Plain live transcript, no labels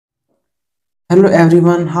Hello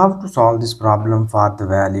everyone, how to solve this problem for the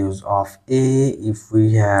values of a if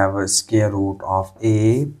we have a square root of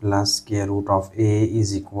a plus square root of a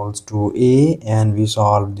is equals to a, and we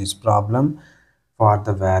solve this problem for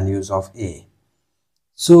the values of a.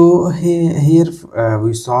 So here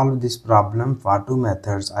we solve this problem for two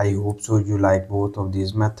methods. I hope so you like both of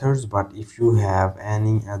these methods, but if you have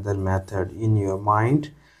any other method in your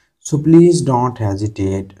mind, so please don't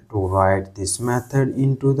hesitate to write this method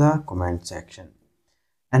into the comment section.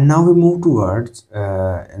 And now we move towards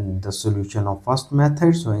in the solution of first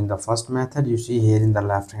method. So in the first method, you see here in the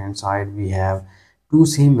left hand side we have two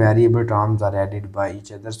same variable terms are added by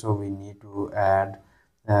each other, so we need to add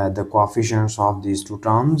the coefficients of these two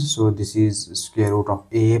terms. So this is square root of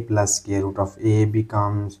a plus square root of a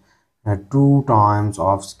becomes 2 times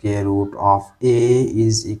of square root of a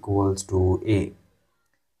is equals to a.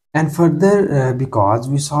 And further, because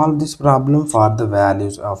we solve this problem for the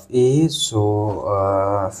values of a,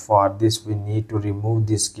 so for this we need to remove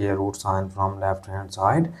this square root sign from left hand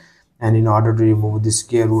side, and in order to remove the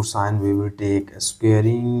square root sign we will take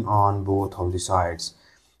squaring on both of the sides.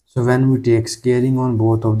 So when we take squaring on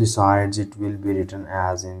both of the sides, it will be written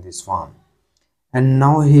as in this form. And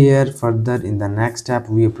now here further in the next step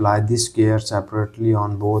we apply this square separately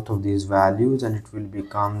on both of these values, and it will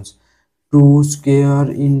becomes 2 square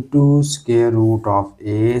into square root of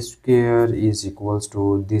a square is equals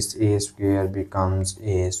to this a square becomes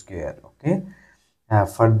a square. Okay,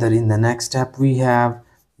 further in the next step we have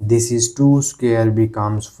this is 2 square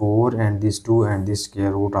becomes 4, and this 2 and this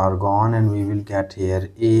square root are gone, and we will get here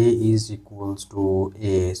a is equals to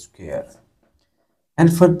a square.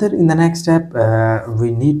 And further in the next step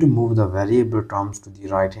we need to move the variable terms to the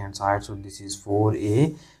right hand side. So this is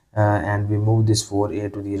 4a, and we move this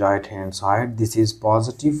 4a to the right hand side. This is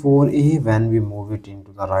positive 4a. When we move it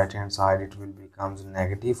into the right hand side, it will becomes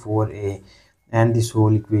negative 4a, and this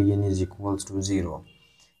whole equation is equals to 0.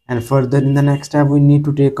 And further in the next step we need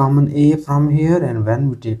to take common a from here, and when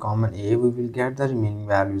we take common a we will get the remaining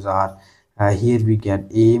values are here we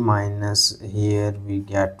get a minus here we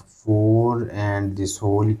get 4, and this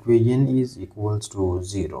whole equation is equals to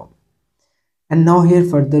 0. And now here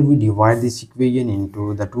further we divide this equation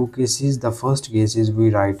into the two cases. The first case is we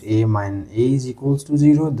write a minus a is equals to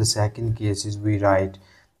 0. The second case is we write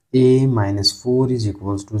a minus 4 is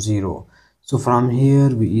equals to 0. So from here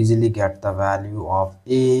we easily get the value of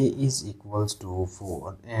a is equals to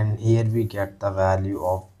 4, and here we get the value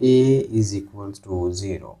of a is equals to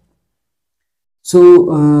 0.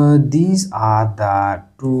 So these are the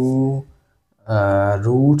two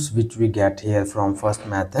roots which we get here from first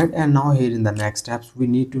method. And now here in the next steps we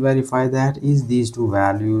need to verify that is these two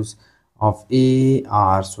values of a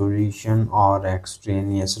are solution or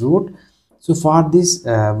extraneous root. So for this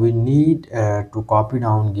we need to copy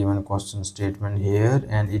down given question statement here,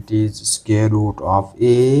 and it is square root of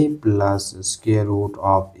a plus square root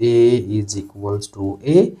of a is equals to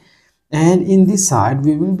a. And in this side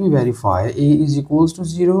we will be verify a is equals to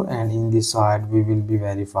 0, and in this side we will be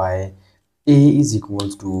verify a is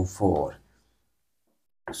equals to 4.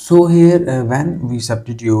 So here when we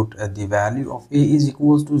substitute the value of a is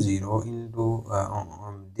equals to 0 into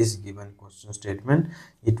this given question statement,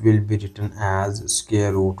 it will be written as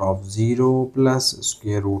square root of 0 plus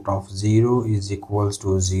square root of 0 is equals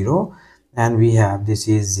to 0, and we have this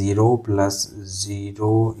is 0 plus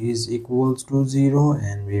 0 is equals to 0,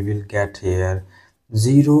 and we will get here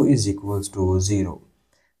 0 is equals to 0.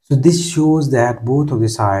 So this shows that both of the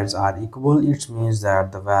sides are equal. It means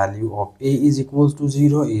that the value of a is equals to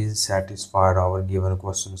 0 is satisfied our given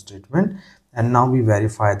question statement. And now we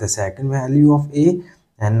verify the second value of a,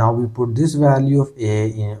 and now we put this value of a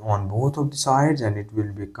in on both of the sides, and it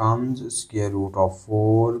will become square root of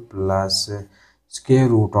 4 plus square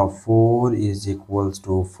root of 4 is equals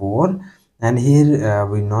to 4. And here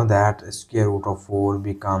we know that square root of 4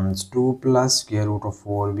 becomes 2 plus square root of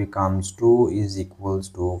 4 becomes 2 is equals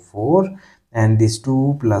to 4, and this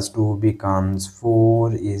 2 plus 2 becomes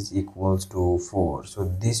 4 is equals to 4. So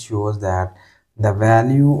this shows that the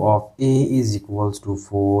value of a is equals to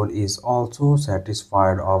 4 is also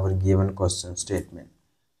satisfied our given question statement.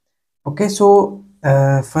 Okay, so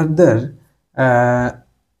further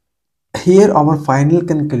here our final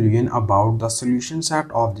conclusion about the solution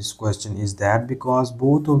set of this question is that because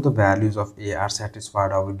both of the values of a are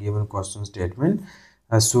satisfied our given question statement,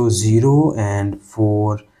 so 0 and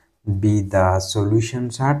 4 be the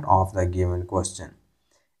solution set of the given question.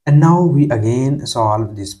 And now we again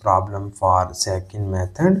solve this problem for second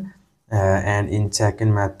method, and in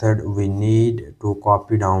second method we need to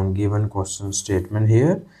copy down given question statement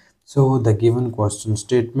here. So the given question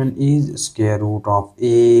statement is square root of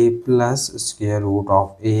a plus square root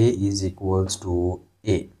of a is equals to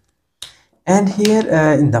a. And here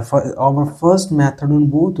in the our first method, on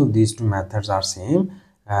both of these two methods are same,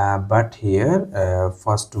 but here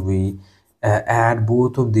first we add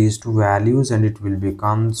both of these two values and it will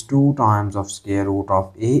becomes 2 times of square root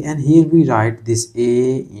of a, and here we write this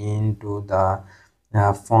a into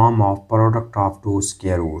the form of product of two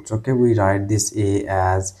square roots. Okay, we write this a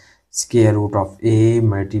as square root of a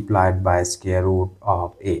multiplied by square root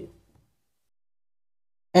of a.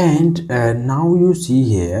 And now you see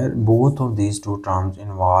here both of these two terms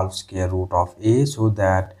involve square root of a, so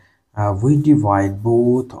that we divide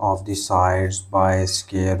both of the sides by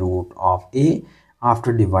square root of a.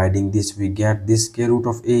 After dividing this, we get this square root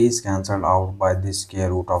of a is cancelled out by this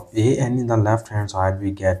square root of a, and in the left hand side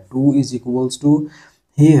we get 2 is equals to,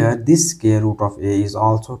 here this square root of a is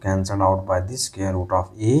also cancelled out by this square root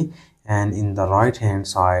of a, and in the right hand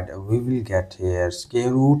side we will get here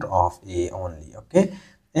square root of a only. Okay,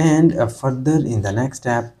 and further in the next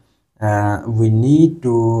step we need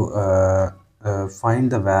to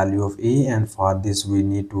find the value of a, and for this we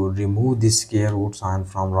need to remove this square root sign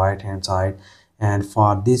from right hand side, and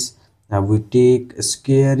for this we take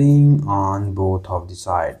squaring on both of the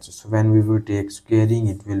sides. So when we will take squaring,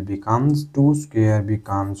 it will becomes 2 square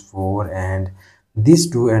becomes 4, and this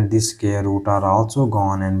 2 and this square root are also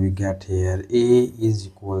gone, and we get here a is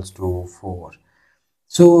equals to 4.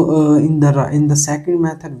 So in the second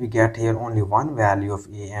method we get here only one value of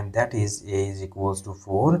a, and that is a is equals to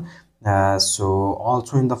 4. So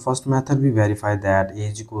also in the first method we verify that a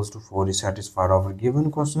is equals to 4 is satisfied our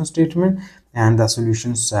given question statement, and the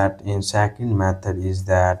solution set in second method is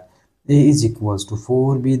that a is equals to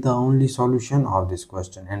 4 be the only solution of this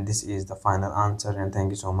question, and this is the final answer. And thank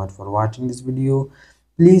you so much for watching this video.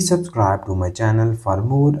 Please subscribe to my channel for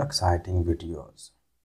more exciting videos.